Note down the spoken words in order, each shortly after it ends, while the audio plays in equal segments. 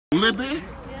Libby,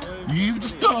 you've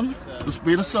just done the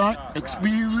speed of sight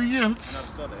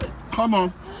experience. Come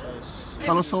on,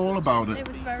 tell us all about it. It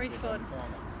was very fun.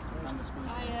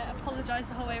 I apologise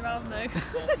the whole way around though.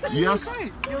 Yes.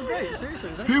 You're great,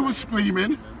 seriously. Who was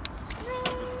screaming?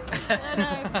 No,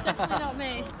 definitely not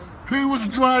me. Who was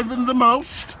driving the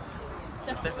most?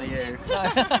 It's definitely you.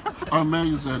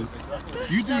 Amazing.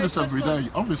 You do this every day,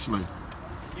 obviously.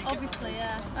 Obviously,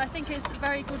 yeah. I think it's a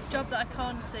very good job that I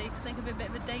can't see because there could be a bit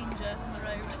of a danger on the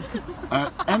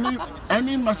road.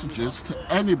 Any messages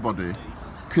to anybody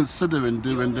considering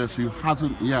doing this who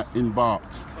hasn't yet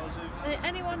embarked?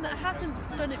 Anyone that hasn't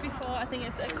done it before, I think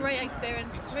it's a great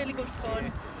experience, really good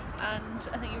fun, and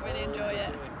I think you'll really enjoy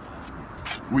it.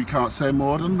 We can't say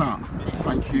more than that.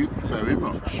 Thank you very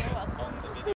much. You're welcome.